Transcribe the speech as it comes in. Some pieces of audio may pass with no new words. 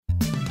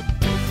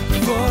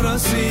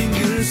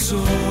single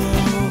soul,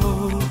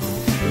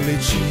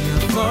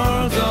 reaching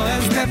further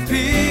and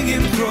stepping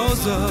in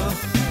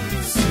closer.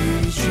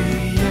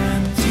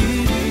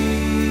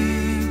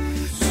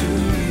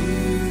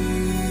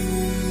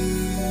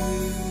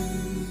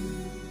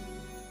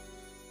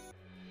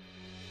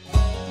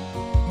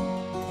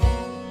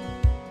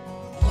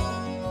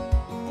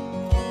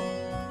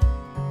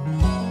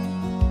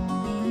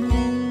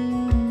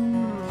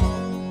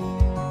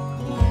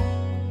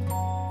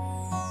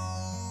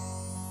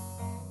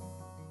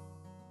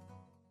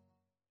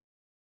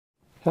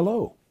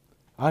 Hello,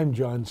 I'm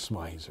John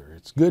Smizer.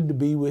 It's good to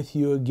be with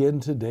you again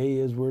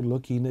today as we're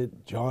looking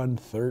at John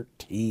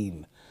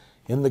 13.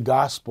 In the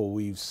gospel,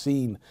 we've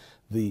seen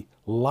the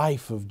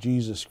life of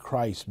Jesus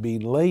Christ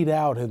being laid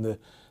out and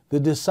the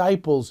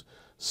disciples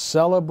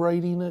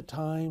celebrating at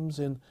times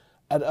and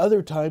at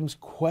other times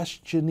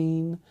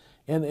questioning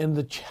and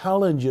the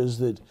challenges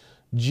that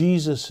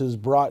Jesus has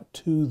brought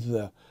to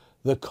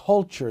the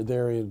culture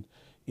there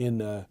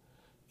in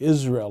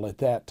Israel at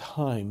that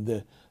time.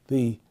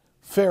 The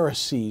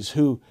Pharisees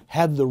who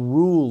had the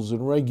rules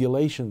and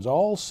regulations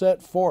all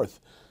set forth.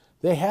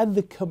 They had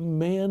the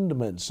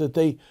commandments that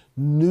they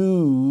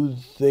knew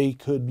they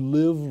could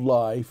live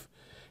life,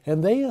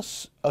 and they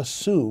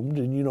assumed,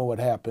 and you know what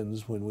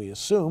happens when we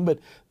assume, but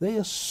they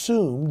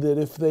assumed that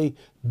if they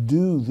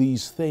do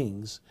these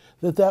things,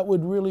 that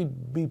would really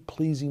be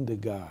pleasing to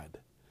God.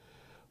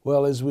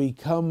 Well, as we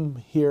come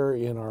here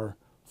in our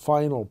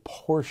final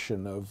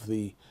portion of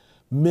the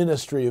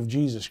ministry of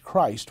Jesus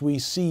Christ, we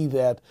see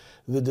that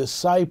the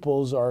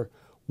disciples are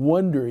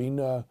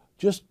wondering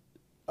just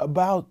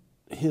about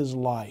his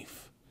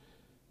life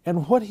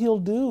and what he'll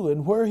do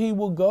and where he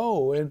will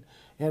go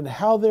and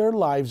how their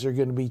lives are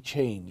going to be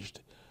changed.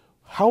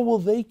 How will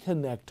they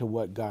connect to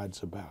what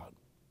God's about?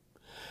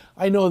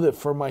 I know that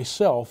for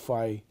myself,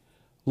 I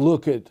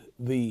look at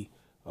the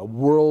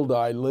world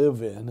I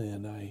live in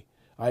and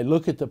I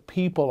look at the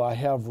people I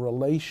have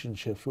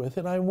relationships with,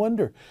 and I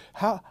wonder,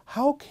 how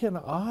can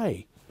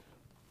I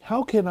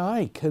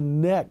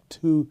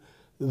connect to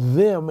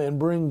them and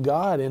bring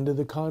God into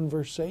the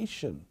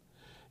conversation?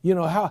 You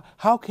know,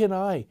 how can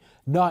I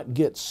not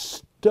get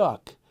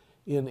stuck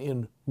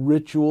in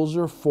rituals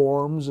or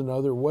forms and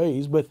other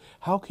ways, but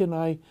how can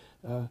I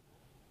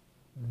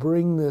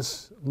bring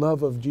this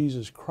love of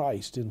Jesus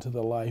Christ into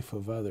the life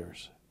of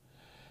others?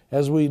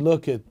 As we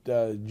look at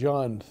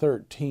John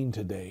 13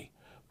 today,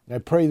 I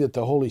pray that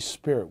the Holy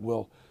Spirit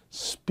will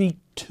speak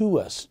to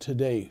us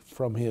today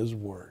from His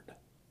Word.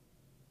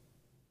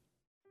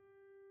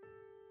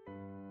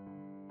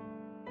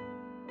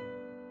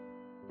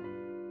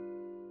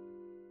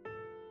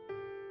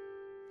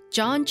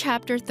 John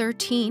chapter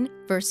 13,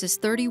 verses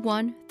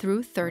 31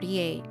 through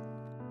 38.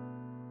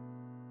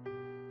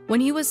 When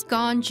he was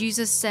gone,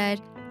 Jesus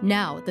said,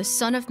 "Now the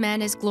Son of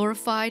Man is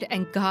glorified,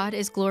 and God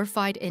is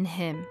glorified in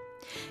him.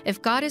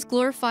 If God is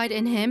glorified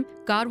in him,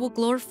 God will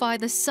glorify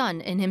the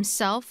Son in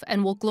himself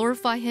and will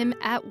glorify him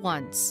at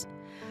once.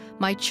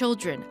 My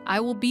children, I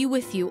will be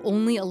with you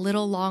only a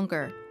little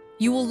longer.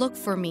 You will look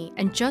for me,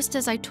 and just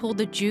as I told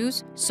the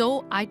Jews,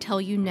 so I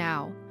tell you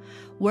now.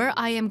 Where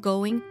I am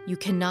going, you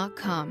cannot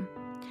come.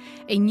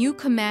 A new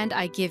command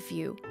I give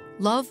you,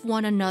 love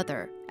one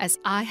another as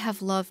I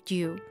have loved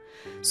you.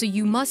 So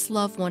you must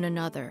love one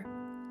another.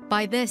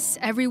 By this,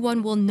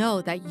 everyone will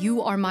know that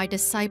you are my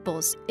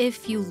disciples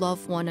if you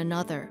love one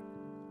another."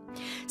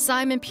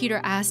 Simon Peter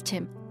asked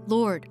him,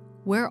 "Lord,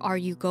 where are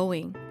you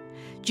going?"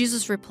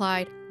 Jesus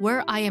replied,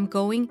 "Where I am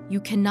going, you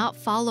cannot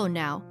follow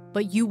now,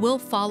 but you will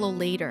follow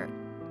later."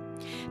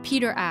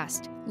 Peter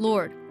asked,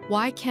 "Lord,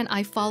 why can't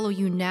I follow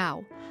you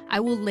now? I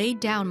will lay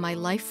down my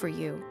life for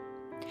you."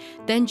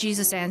 Then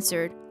Jesus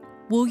answered,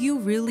 "Will you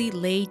really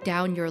lay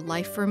down your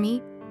life for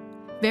me?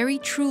 Very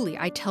truly,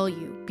 I tell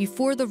you,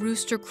 before the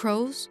rooster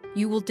crows,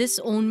 you will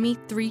disown me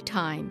 3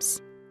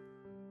 times.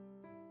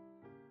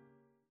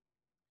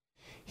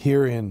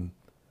 Here in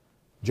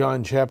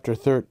John chapter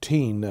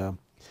 13,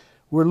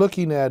 we're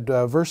looking at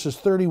verses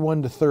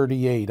 31 to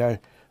 38. I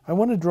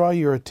want to draw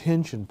your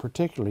attention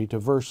particularly to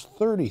verse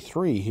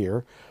 33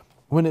 here,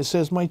 when it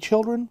says, "My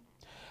children,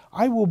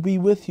 I will be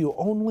with you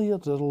only a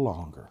little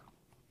longer."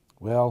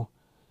 Well,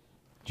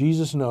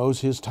 Jesus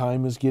knows his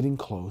time is getting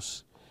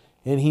close,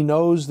 and he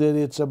knows that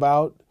it's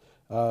about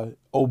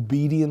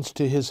obedience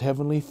to his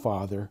heavenly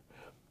Father,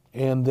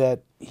 and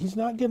that he's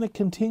not going to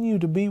continue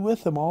to be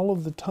with them all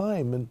of the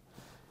time. And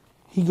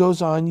he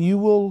goes on, "You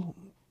will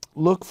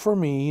look for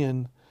me,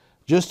 and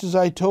just as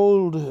I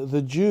told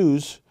the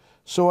Jews,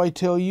 so I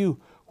tell you,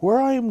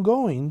 where I am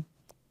going,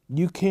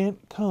 you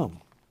can't come."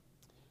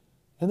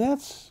 And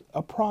that's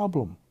a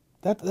problem.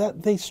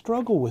 That they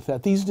struggle with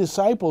that. These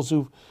disciples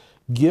who've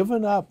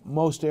given up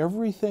most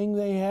everything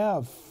they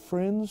have,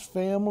 friends,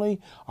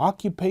 family,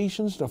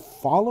 occupations, to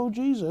follow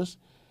Jesus,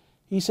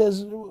 he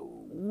says,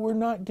 we're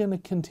not going to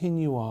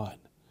continue on.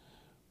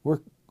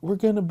 We're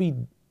going to be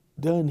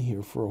done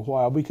here for a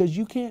while because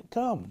you can't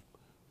come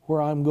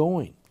where I'm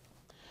going.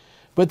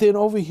 But then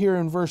over here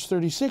in verse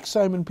 36,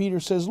 Simon Peter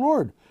says,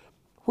 "Lord,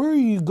 where are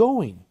you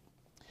going?"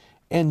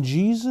 And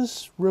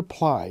Jesus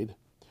replied,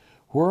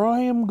 "Where I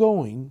am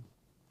going,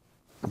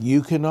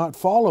 you cannot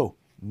follow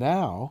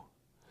now,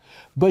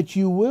 but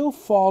you will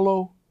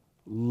follow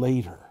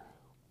later."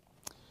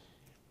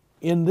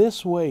 In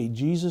this way,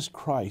 Jesus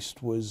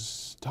Christ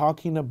was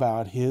talking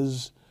about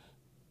His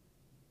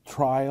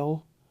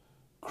trial,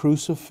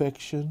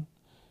 crucifixion,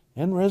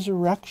 and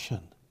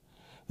resurrection.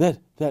 That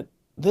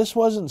this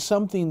wasn't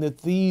something that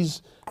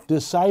these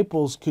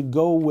disciples could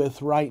go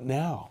with right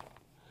now.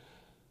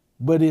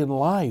 But in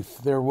life,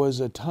 there was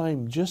a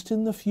time just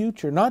in the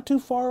future, not too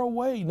far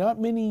away, not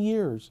many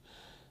years,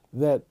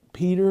 that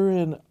Peter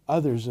and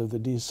others of the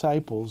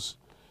disciples,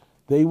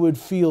 they would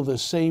feel the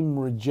same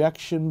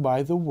rejection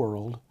by the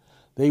world.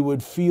 They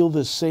would feel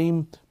the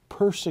same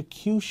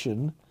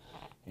persecution,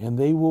 and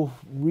they will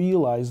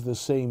realize the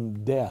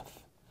same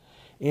death.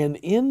 And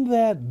in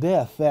that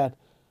death, that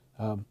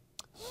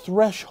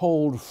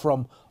threshold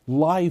from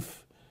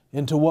life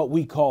into what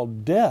we call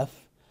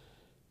death,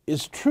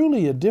 is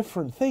truly a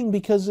different thing,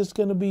 because it's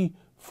going to be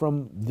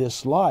from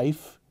this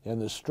life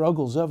and the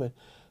struggles of it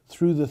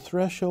through the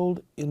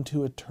threshold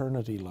into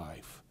eternity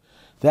life.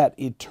 That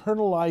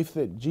eternal life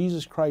that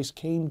Jesus Christ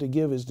came to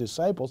give His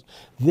disciples,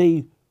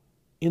 they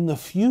in the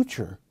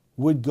future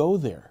would go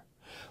there.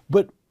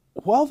 But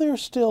while they're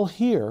still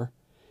here,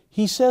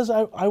 He says,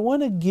 I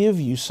want to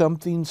give you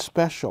something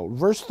special.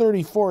 Verse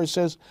 34, it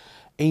says,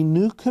 "A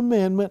new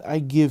commandment I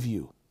give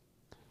you,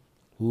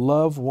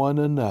 love one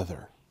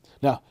another."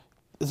 Now,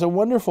 it's a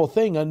wonderful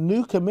thing, a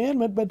new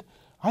commandment, but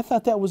I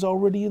thought that was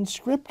already in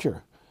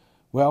Scripture.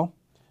 Well,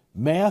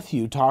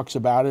 Matthew talks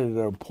about it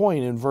at a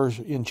point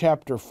in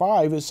chapter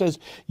 5. It says,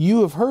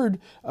 "You have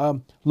heard,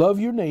 love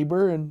your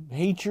neighbor and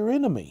hate your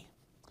enemy."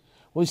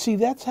 Well, you see,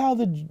 that's how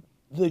the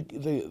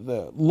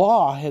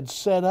law had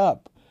set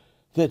up,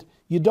 that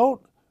you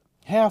don't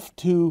have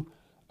to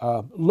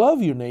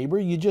love your neighbor.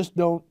 You just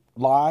don't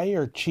lie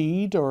or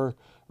cheat or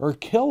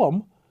kill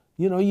them.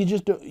 You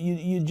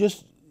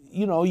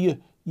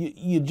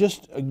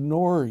just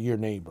ignore your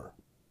neighbor.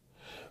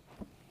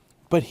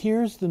 But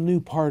here's the new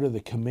part of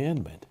the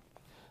commandment,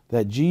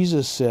 that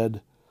Jesus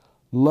said,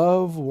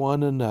 "Love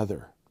one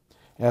another.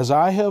 As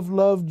I have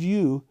loved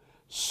you,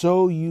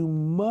 so you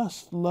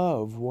must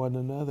love one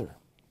another."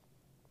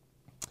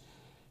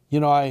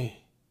 I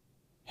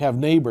have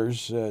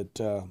neighbors that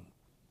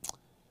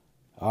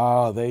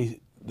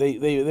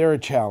they're a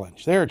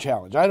challenge. They're a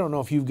challenge. I don't know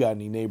if you've got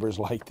any neighbors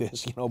like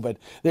this, but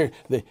they're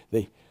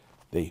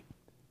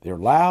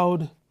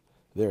loud.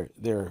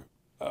 They're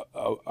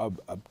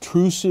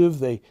obtrusive.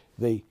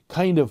 They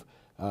kind of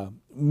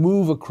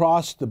move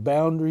across the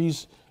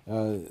boundaries.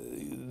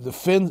 The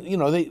fence.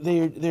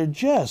 They're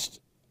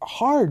just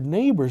hard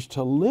neighbors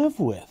to live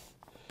with.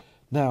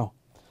 Now,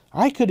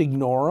 I could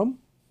ignore them.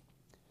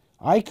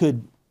 I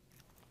could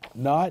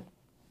not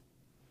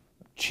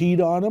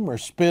cheat on them or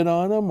spit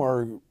on them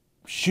or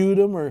shoot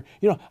them or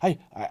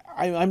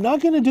I'm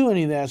not going to do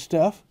any of that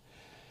stuff.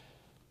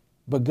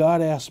 But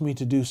God asked me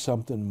to do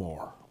something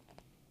more.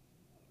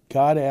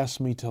 God asked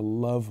me to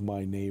love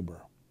my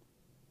neighbor.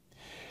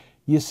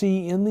 You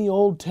see, in the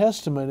Old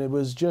Testament, it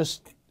was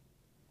just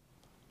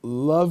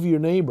love your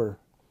neighbor,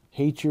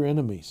 hate your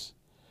enemies.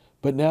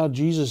 But now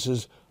Jesus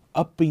is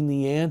upping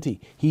the ante.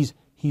 He's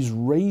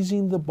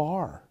raising the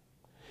bar.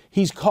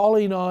 He's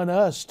calling on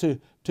us to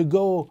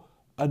go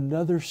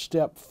another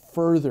step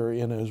further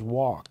in His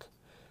walk.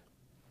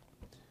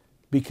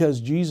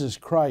 Because Jesus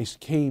Christ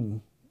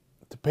came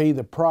to pay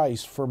the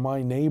price for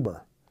my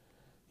neighbor.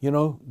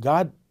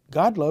 God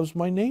loves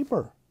my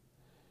neighbor.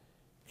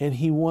 And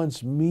He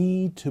wants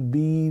me to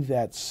be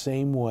that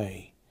same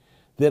way.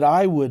 That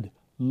I would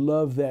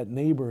love that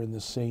neighbor in the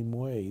same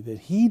way that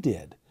He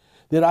did.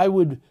 That I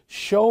would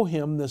show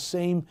him the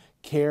same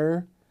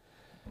care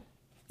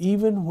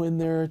even when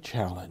they're a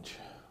challenge.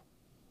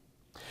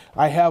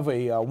 I have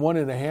a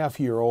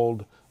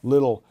 1.5-year-old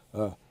little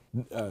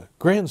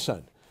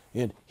grandson,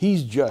 and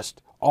he's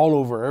just all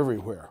over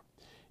everywhere.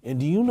 And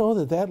do you know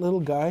that little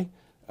guy,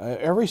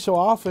 every so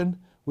often,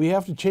 we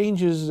have to change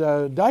his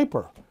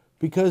diaper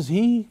because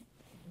he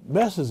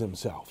messes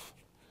himself.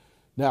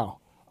 Now,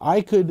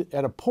 I could,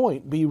 at a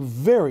point, be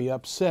very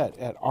upset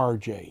at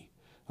RJ.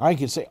 I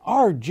could say,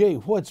 "RJ,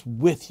 what's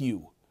with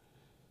you?"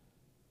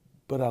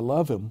 But I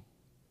love him.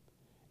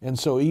 And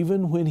so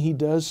even when he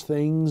does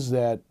things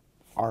that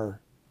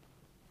are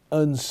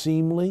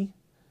unseemly,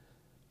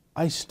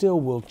 I still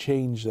will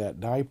change that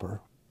diaper.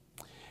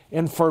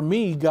 And for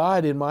me,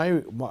 God, in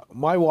my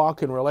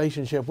walk and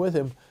relationship with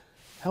Him,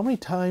 how many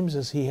times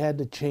has He had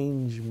to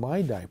change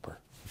my diaper?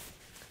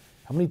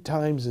 How many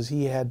times has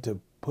He had to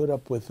put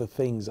up with the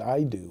things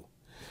I do?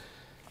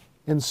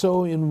 And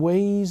so in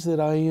ways that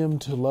I am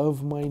to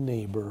love my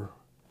neighbor,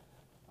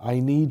 I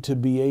need to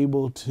be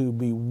able to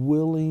be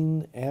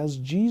willing, as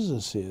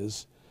Jesus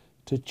is,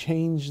 to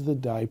change the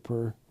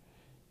diaper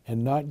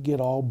and not get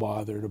all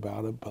bothered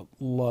about it, but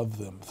love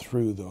them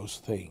through those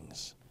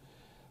things.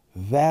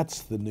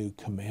 That's the new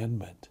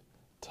commandment,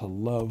 to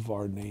love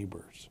our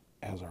neighbors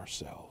as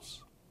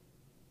ourselves.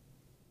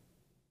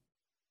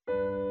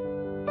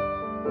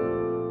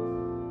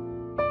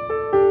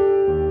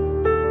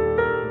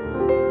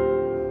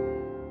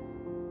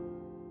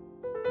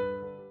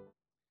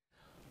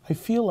 I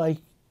feel like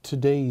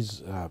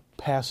today's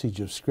passage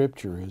of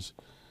Scripture is,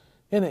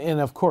 and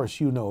of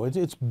course you know,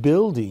 it's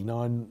building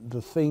on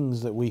the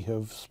things that we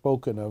have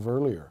spoken of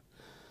earlier,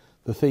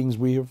 the things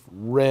we have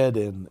read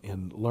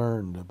and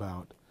learned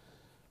about.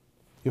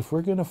 If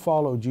we're going to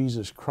follow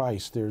Jesus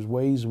Christ, there's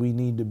ways we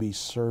need to be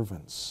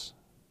servants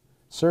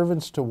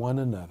to one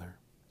another.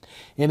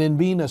 And in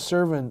being a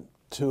servant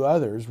to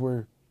others,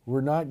 we're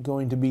not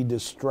going to be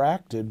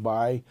distracted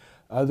by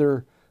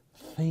other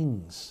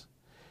things.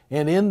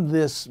 And in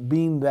this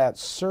being that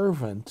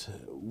servant,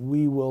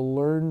 we will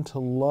learn to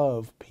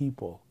love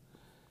people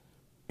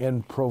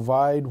and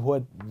provide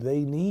what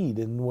they need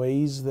in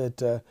ways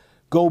that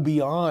go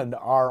beyond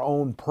our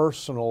own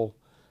personal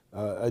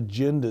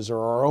agendas or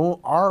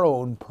our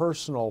own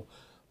personal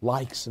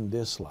likes and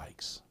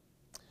dislikes.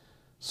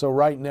 So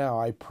right now,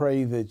 I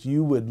pray that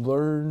you would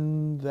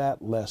learn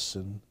that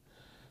lesson,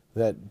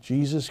 that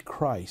Jesus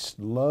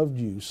Christ loved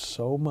you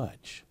so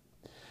much.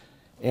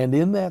 And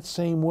in that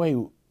same way,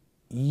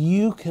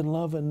 you can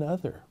love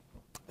another.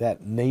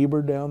 That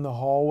neighbor down the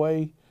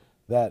hallway,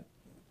 that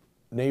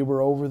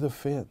neighbor over the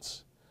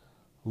fence.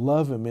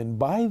 Love him. And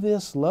by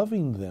this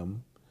loving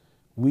them,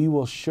 we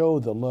will show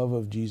the love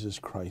of Jesus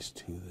Christ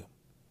to them.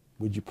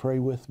 Would you pray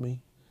with me?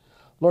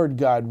 Lord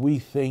God, we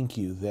thank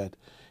you that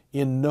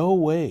in no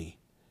way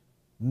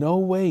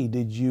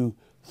did you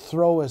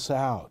throw us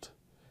out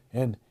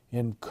and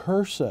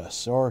curse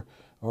us or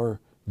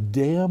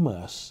damn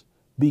us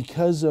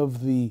because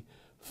of the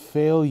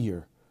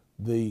failure,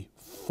 the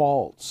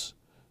faults,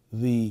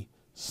 the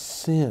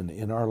sin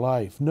in our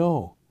life.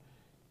 No,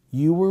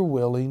 you were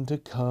willing to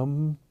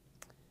come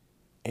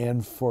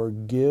and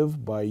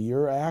forgive by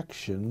your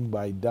action,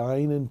 by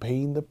dying and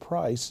paying the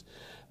price,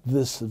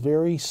 this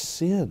very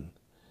sin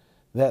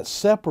that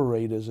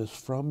separated us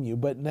from you.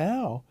 But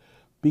now,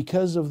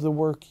 because of the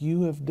work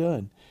you have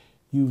done,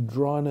 you've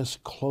drawn us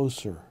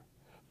closer.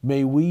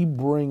 May we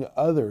bring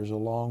others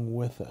along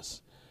with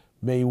us.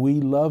 May we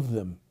love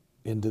them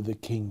into the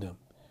kingdom.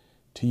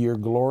 To your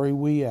glory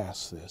we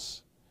ask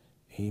this.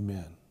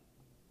 Amen.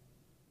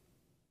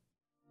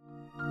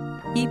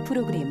 이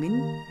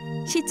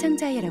프로그램은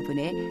시청자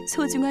여러분의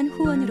소중한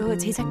후원으로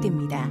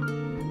제작됩니다.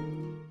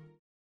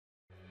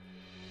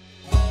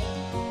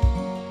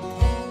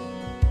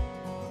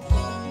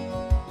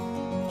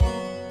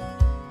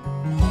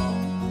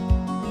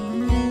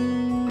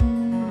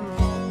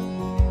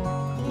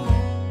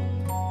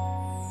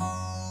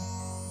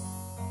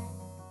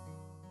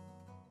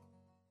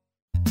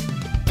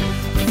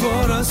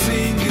 For a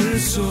single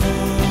soul,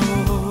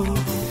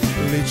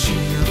 reaching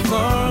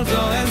further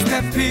and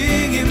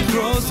stepping in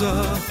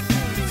closer.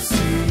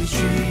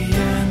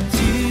 CGM.